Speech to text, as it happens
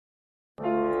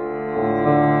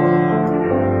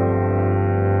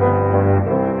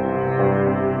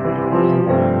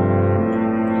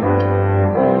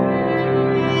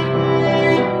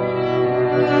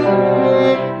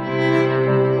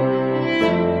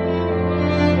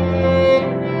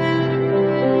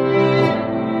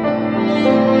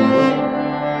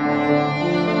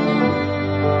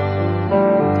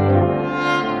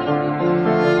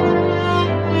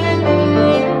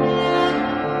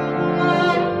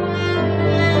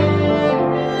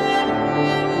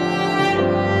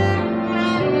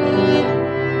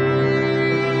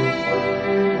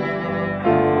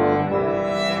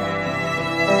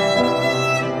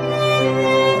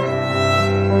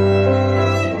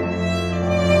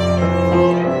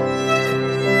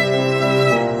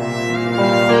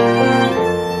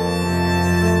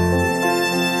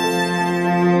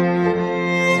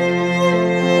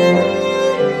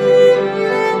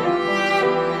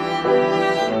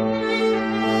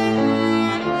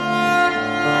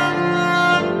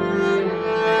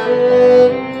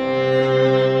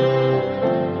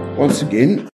once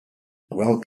again,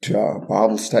 welcome to our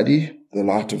Bible study, The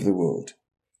Light of the World.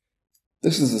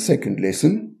 This is the second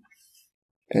lesson,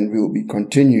 and we'll be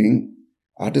continuing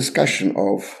our discussion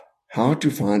of how to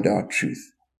find out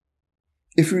truth.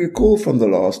 If you recall from the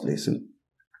last lesson,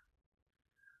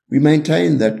 we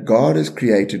maintain that God has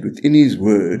created within His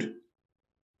Word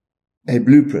a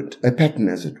blueprint, a pattern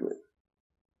as it were,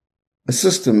 a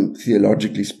system,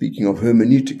 theologically speaking, of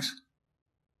hermeneutics,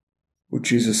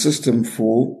 which is a system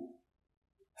for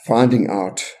finding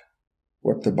out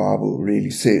what the Bible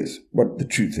really says, what the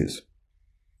truth is.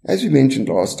 As we mentioned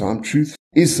last time, truth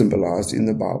is symbolized in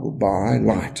the Bible by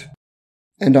light.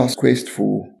 And our quest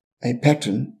for a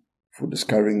pattern for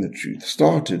discovering the truth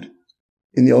started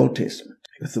in the Old Testament.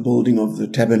 With the building of the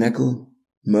tabernacle,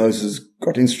 Moses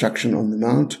got instruction on the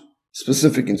mount,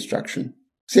 specific instruction.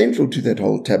 Central to that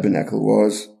whole tabernacle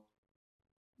was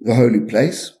the holy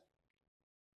place,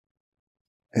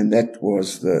 and that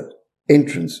was the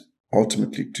entrance,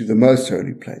 ultimately, to the most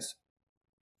holy place.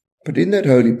 But in that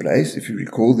holy place, if you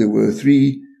recall, there were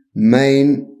three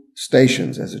main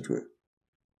stations, as it were.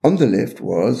 On the left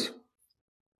was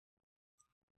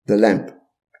the lamp,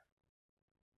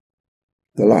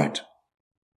 the light.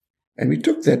 And we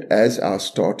took that as our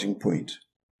starting point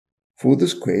for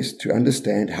this quest to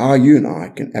understand how you and I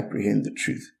can apprehend the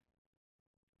truth.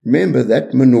 Remember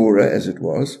that menorah, as it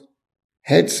was,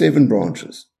 had 7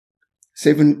 branches,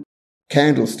 7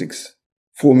 candlesticks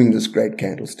forming this great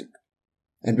candlestick.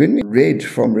 And when we read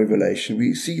from Revelation,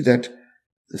 we see that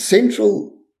the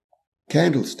central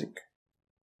candlestick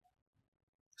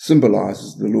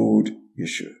symbolizes the Lord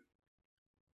Yeshua.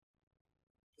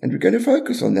 And we're going to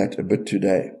focus on that a bit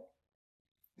today.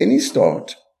 Any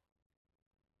start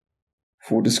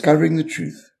for discovering the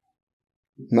truth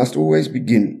must always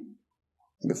begin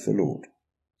with the Lord.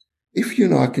 If you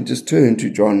and I can just turn to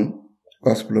John,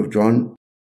 Gospel of John,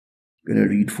 I'm going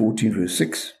to read 14 verse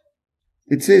 6.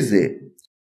 It says there,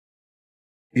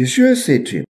 Yeshua said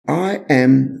to him, I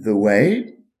am the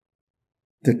way,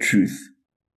 the truth,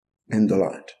 and the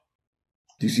light.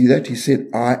 Do you see that? He said,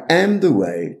 I am the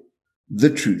way,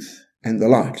 the truth, and the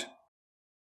light.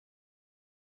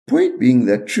 Point being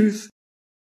that truth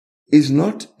is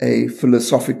not a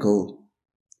philosophical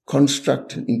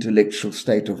construct, an intellectual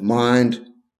state of mind,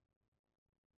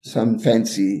 some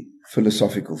fancy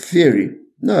philosophical theory.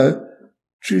 No,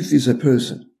 truth is a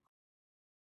person.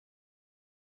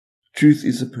 Truth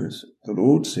is a person. The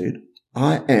Lord said,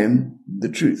 I am the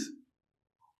truth.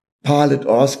 Pilate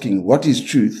asking, what is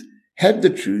truth, had the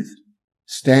truth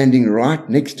standing right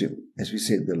next to him, as we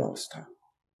said the last time.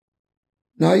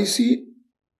 Now you see,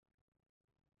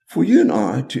 for you and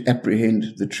I to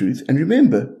apprehend the truth, and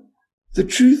remember, the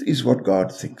truth is what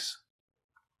God thinks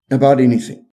about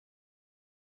anything.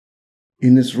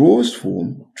 In its rawest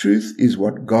form, truth is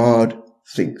what God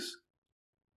thinks.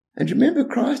 And remember,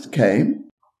 Christ came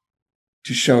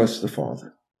to show us the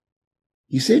Father.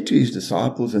 He said to his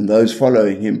disciples and those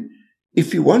following him,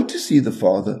 if you want to see the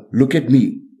Father, look at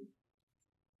me.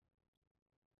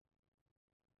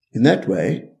 In that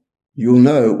way, you'll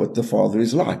know what the Father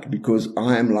is like, because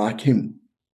I am like him.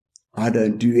 I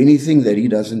don't do anything that he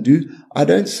doesn't do. I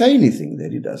don't say anything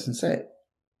that he doesn't say.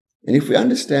 And if we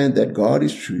understand that God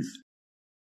is truth,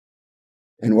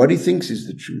 and what he thinks is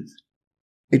the truth,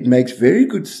 it makes very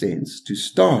good sense to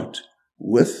start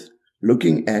with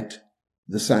looking at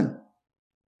the sun.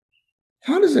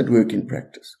 How does that work in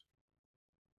practice?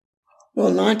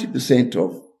 Well, 90%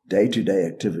 of day-to-day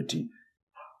activity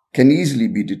can easily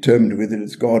be determined whether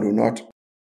it's God or not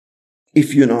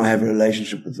if you and I have a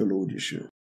relationship with the Lord Yeshua.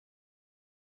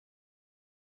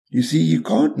 You see, you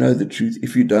can't know the truth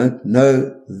if you don't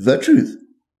know the truth.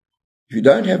 If you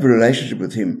don't have a relationship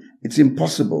with him, it's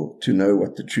impossible to know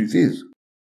what the truth is.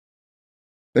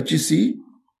 But you see,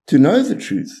 to know the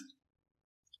truth,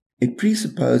 it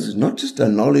presupposes not just a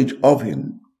knowledge of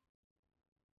him,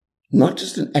 not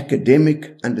just an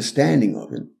academic understanding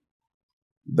of him,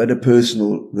 but a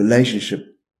personal relationship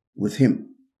with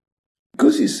him.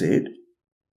 Because he said,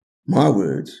 my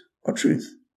words are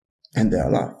truth, and they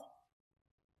are life.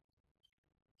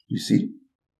 You see?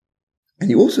 And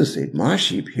he also said, my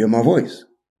sheep hear my voice.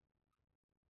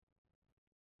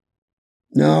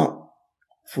 Now,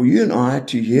 for you and I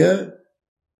to hear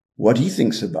what he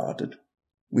thinks about it,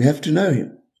 we have to know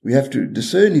him. We have to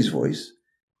discern his voice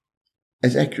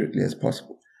as accurately as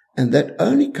possible. And that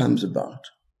only comes about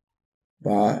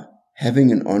by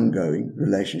having an ongoing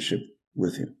relationship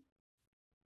with him.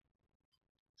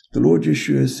 The Lord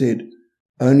Yeshua said,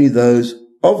 only those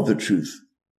of the truth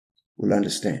will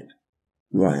understand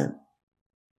who I am.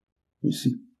 You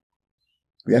see,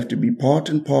 we have to be part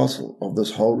and parcel of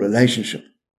this whole relationship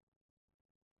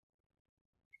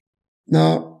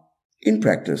Now, in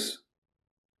practice,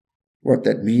 what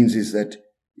that means is that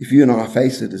if you and I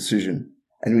face a decision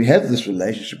and we have this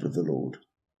relationship with the Lord,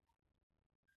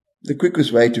 the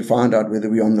quickest way to find out whether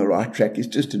we're on the right track is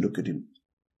just to look at Him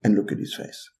and look at His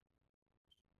face.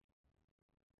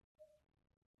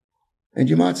 And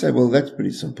you might say, well, that's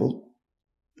pretty simple.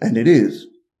 And it is.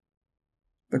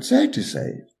 But sad to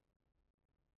say,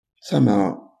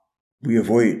 somehow we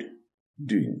avoid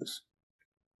doing this.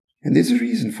 And there's a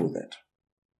reason for that.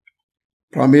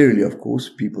 Primarily, of course,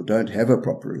 people don't have a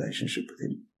proper relationship with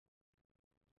Him.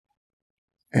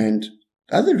 And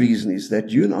the other reason is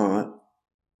that you and I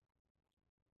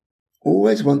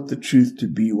always want the truth to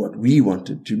be what we want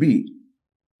it to be.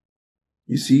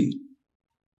 You see,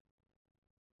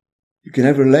 you can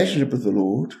have a relationship with the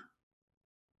Lord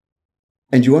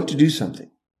and you want to do something.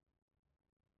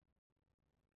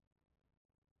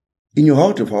 In your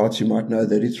heart of hearts, you might know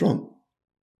that it's wrong.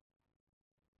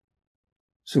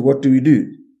 So what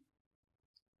do?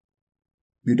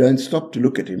 We don't stop to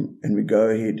look at Him and we go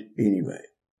ahead anyway.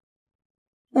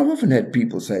 I've often had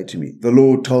people say to me, the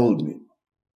Lord told me.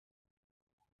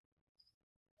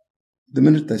 The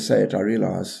minute they say it, I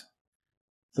realize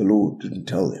the Lord didn't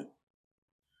tell them.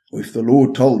 Or if the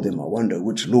Lord told them, I wonder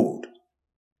which Lord.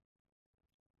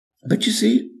 But you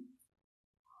see,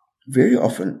 very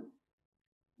often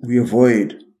we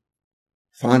avoid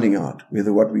finding out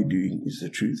whether what we're doing is the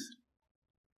truth,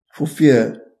 for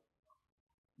fear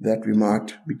that we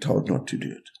might be told not to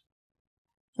do it.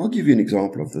 I'll give you an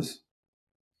example of this.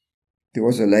 There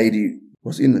was a lady who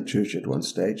was in the church at one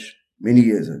stage, many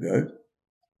years ago.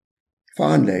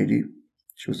 Fine lady.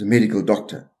 She was a medical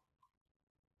doctor.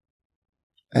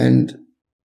 And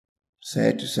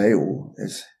sad to say, or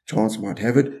as chance might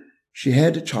have it, she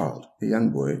had a child, a young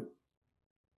boy,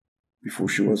 before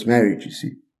she was married, you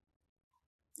see.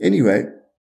 Anyway,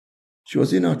 she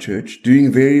was in our church,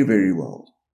 doing very, very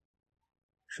well.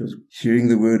 She was hearing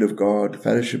the word of God,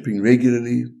 fellowshipping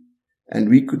regularly, and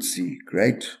we could see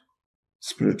great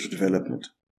spiritual development.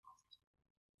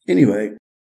 Anyway,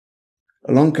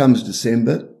 along comes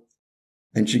December,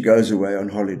 and she goes away on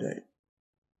holiday.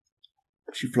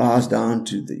 She flies down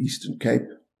to the Eastern Cape,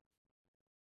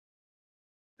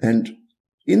 and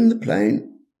in the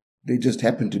plane, there just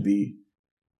happened to be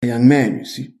a young man, you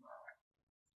see,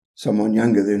 someone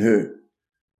younger than her.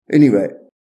 Anyway,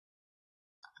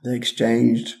 they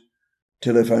exchanged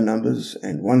telephone numbers,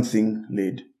 and one thing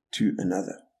led to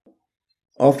another.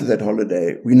 After that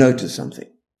holiday, we noticed something.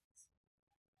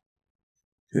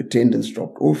 Her attendance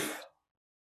dropped off.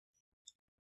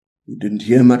 We didn't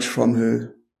hear much from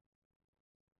her.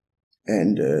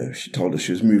 And she told us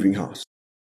she was moving house.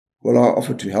 Well, I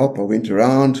offered to help. I went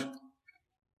around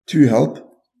to help,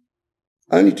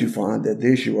 only to find that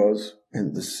there she was,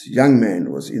 and this young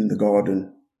man was in the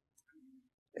garden,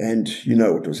 and you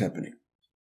know what was happening.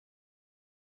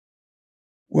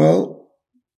 Well,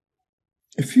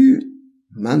 a few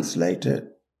months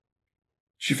later,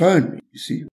 she phoned me, you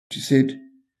see. She said,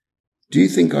 do you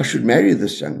think I should marry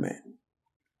this young man?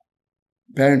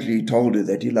 Apparently he told her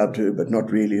that he loved her, but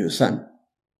not really her son.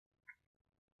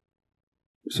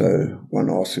 So one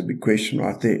asks a big question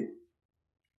right there.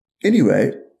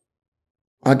 Anyway,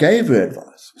 I gave her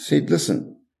advice. I said,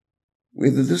 listen,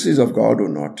 whether this is of God or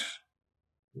not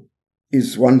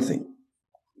is one thing.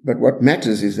 But what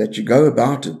matters is that you go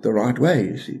about it the right way,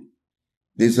 you see.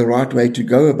 There's the right way to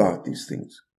go about these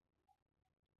things.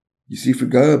 You see, if we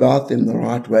go about them the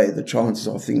right way, the chances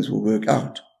are things will work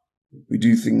out. We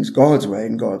do things God's way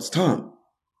in God's time.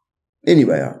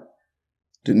 Anyway, I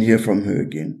didn't hear from her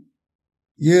again.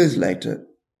 Years later,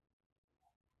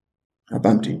 I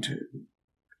bumped into her.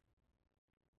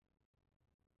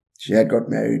 She had got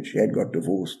married, she had got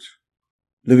divorced,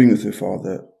 living with her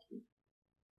father,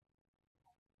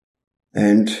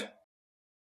 and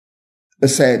a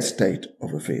sad state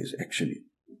of affairs, actually.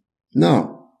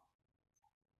 Now,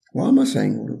 why am I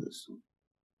saying all of this?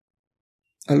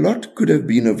 A lot could have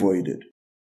been avoided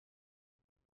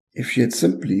if she had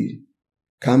simply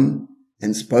come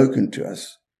and spoken to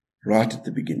us right at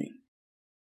the beginning,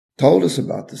 told us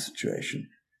about the situation,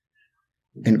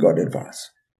 and got advice.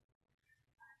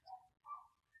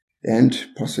 And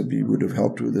possibly would have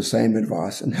helped her with the same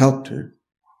advice and helped her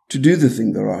to do the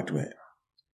thing the right way.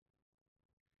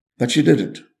 But she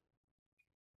didn't.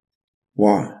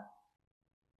 Why?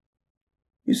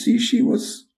 You see, she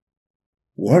was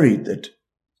worried that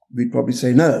we'd probably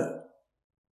say no.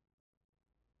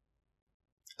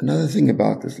 Another thing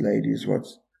about this lady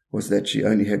was that she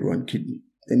only had one kidney.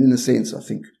 And in a sense, I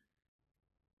think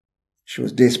she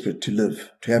was desperate to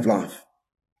live, to have life.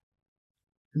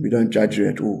 And we don't judge her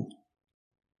at all.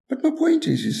 But my point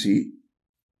is, you see,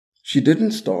 she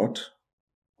didn't start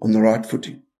on the right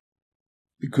footing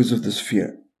because of this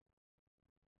fear.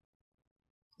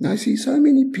 Now I see so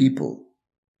many people,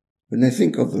 when they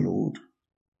think of the Lord,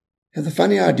 have the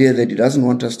funny idea that He doesn't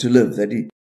want us to live, that He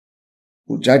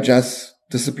will judge us,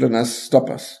 discipline us, stop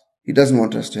us. He doesn't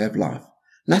want us to have life.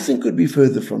 Nothing could be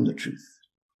further from the truth.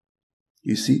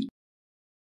 You see?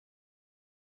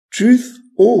 Truth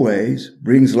always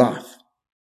brings life.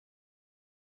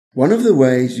 One of the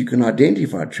ways you can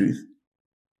identify truth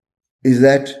is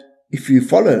that if you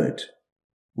follow it,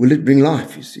 will it bring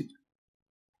life, you see?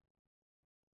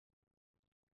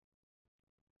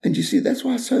 And you see, that's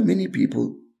why so many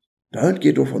people don't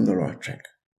get off on the right track.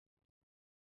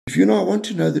 If you now want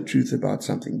to know the truth about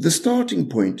something, the starting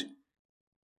point,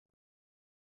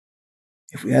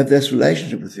 if we have this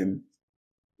relationship with Him,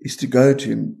 is to go to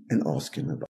Him and ask Him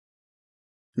about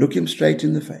it. Look Him straight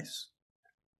in the face.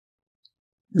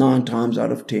 9 times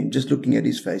out of 10, just looking at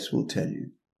His face will tell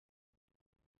you.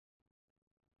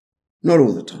 Not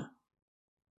all the time.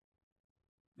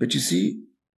 But you see,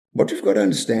 what we've got to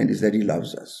understand is that He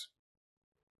loves us.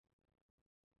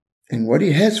 And what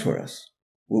He has for us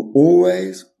will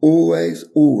always, always,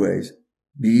 always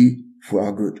be for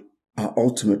our good, our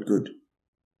ultimate good.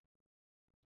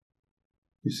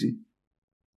 You see?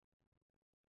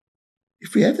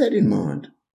 If we have that in mind,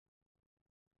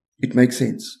 it makes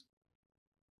sense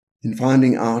in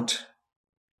finding out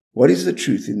what is the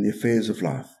truth in the affairs of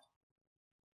life,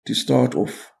 to start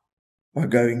off by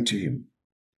going to Him,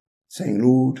 saying,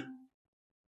 Lord,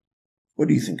 what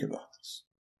do you think about this?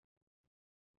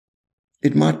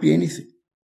 It might be anything.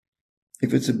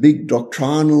 If it's a big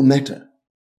doctrinal matter,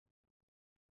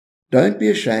 don't be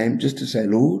ashamed just to say,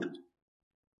 Lord,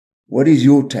 what is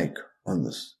your take on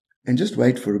this? And just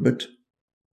wait for a bit.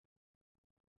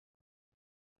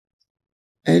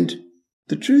 And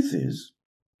the truth is,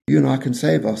 you and I can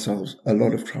save ourselves a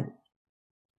lot of trouble.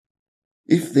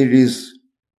 If there is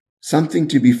something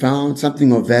to be found,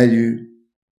 something of value,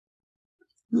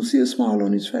 you'll see a smile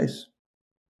on His face.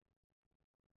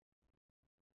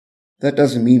 That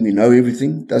doesn't mean we know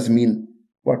everything, doesn't mean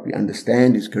what we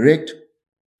understand is correct,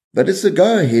 but it's a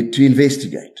go-ahead to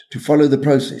investigate, to follow the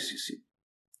process, you see.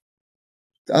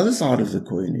 The other side of the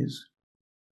coin is,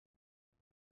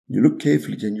 you look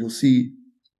carefully and you'll see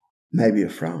maybe a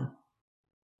frown.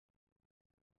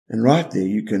 And right there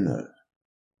you can know.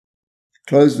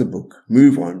 Close the book,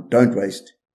 move on, don't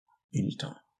waste any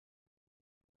time.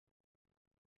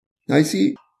 Now you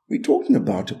see, we're talking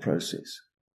about a process.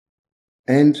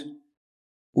 And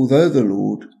although the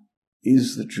Lord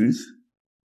is the truth,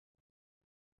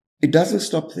 it doesn't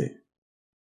stop there.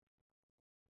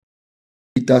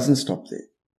 It doesn't stop there.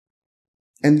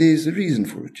 And there's a reason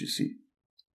for it, you see.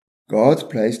 God's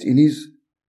placed in His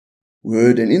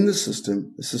Word and in the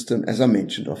system, as I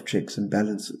mentioned, of checks and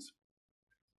balances.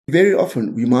 Very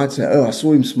often we might say, oh, I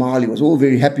saw him smile, he was all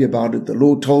very happy about it, the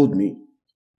Lord told me.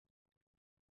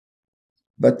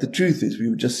 But the truth is, we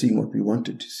were just seeing what we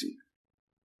wanted to see.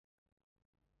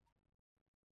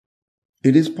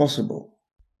 It is possible,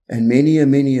 and many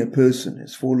a person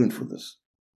has fallen for this,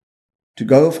 to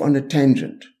go off on a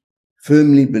tangent,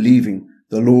 firmly believing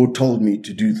the Lord told me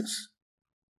to do this.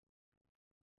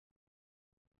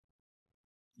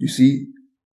 You see,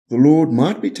 the Lord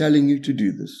might be telling you to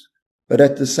do this, but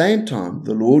at the same time,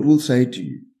 the Lord will say to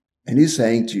you, and is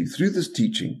saying to you through this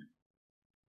teaching,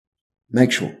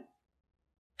 make sure,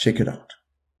 check it out.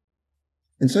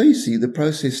 And so you see, the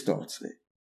process starts there.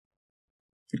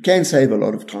 It can save a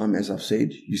lot of time, as I've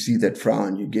said. You see that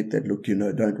frown, you get that look,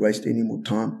 don't waste any more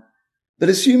time. But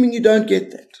assuming you don't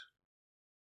get that,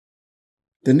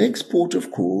 the next port of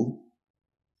call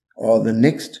are the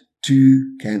next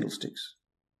 2 candlesticks.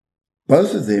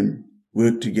 Both of them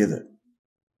work together.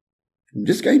 I'm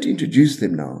just going to introduce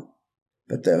them now,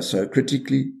 but they are so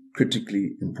critically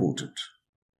important.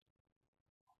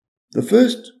 The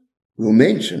first we'll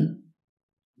mention,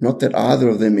 not that either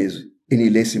of them is any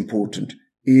less important,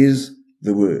 is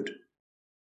the Word,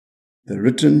 the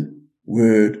written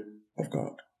Word of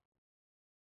God.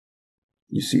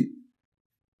 You see,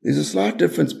 there's a slight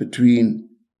difference between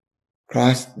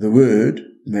Christ, the Word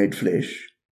made flesh,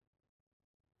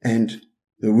 and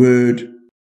the Word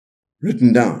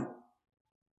written down.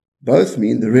 Both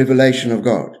mean the revelation of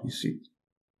God, you see.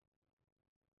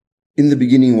 In the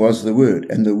beginning was the Word,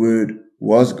 and the Word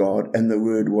was God, and the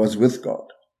Word was with God.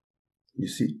 You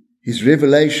see, His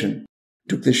revelation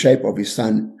took the shape of His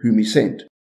Son, whom He sent.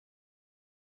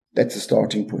 That's the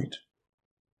starting point.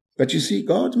 But you see,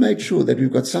 God's made sure that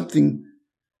we've got something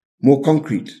more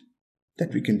concrete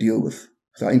that we can deal with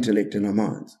our intellect and our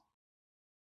minds.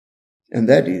 And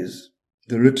that is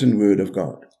the written Word of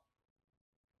God.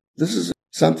 This is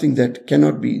something that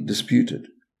cannot be disputed.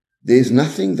 There is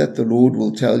nothing that the Lord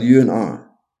will tell you and I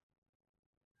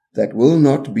that will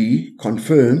not be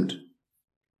confirmed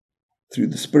through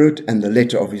the spirit and the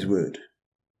letter of His word,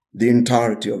 the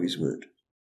entirety of His word.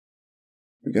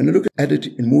 We're going to look at it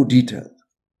in more detail.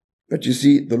 But you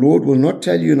see, the Lord will not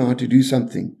tell you and I to do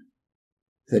something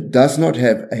that does not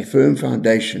have a firm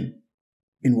foundation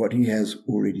in what He has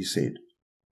already said.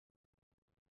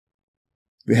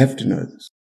 We have to know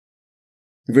this.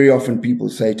 Very often people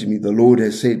say to me, the Lord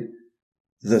has said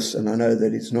this, and I know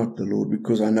that it's not the Lord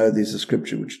because I know there's a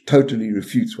scripture which totally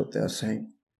refutes what they are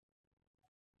saying.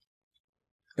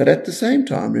 But at the same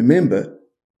time, remember,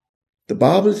 the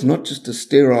Bible is not just a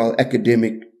sterile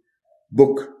academic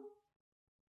book.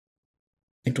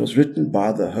 It was written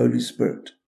by the Holy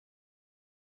Spirit.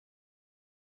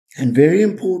 And very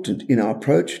important in our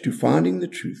approach to finding the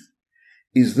truth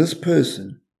is this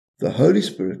person, the Holy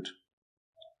Spirit,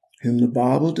 whom the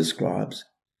Bible describes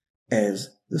as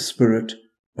the Spirit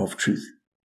of truth.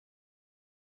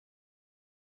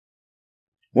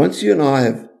 Once you and I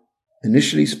have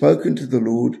initially spoken to the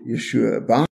Lord Yeshua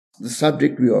about the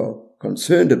subject we are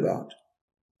concerned about,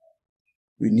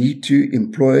 we need to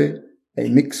employ a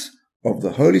mix of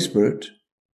the Holy Spirit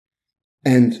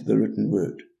and the written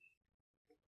word,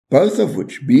 both of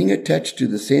which, being attached to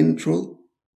the central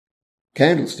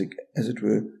candlestick, as it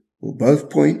were, will both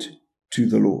point to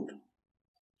the Lord.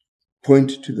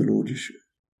 Point to the Lord Yeshua.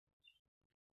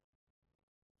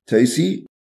 So you see,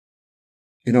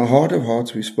 in our heart of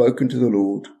hearts, we've spoken to the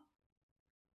Lord.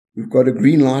 We've got a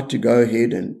green light to go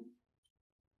ahead and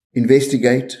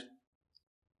investigate.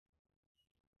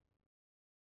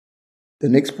 The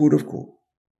next port of call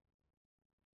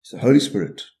is the Holy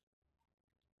Spirit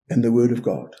and the Word of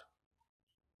God.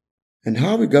 And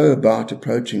how we go about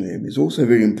approaching them is also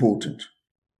very important.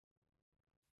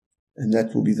 And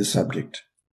that will be the subject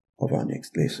of our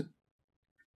next lesson.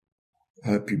 I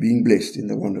hope you're being blessed in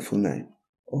the wonderful name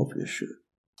of Yeshua.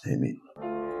 Amen.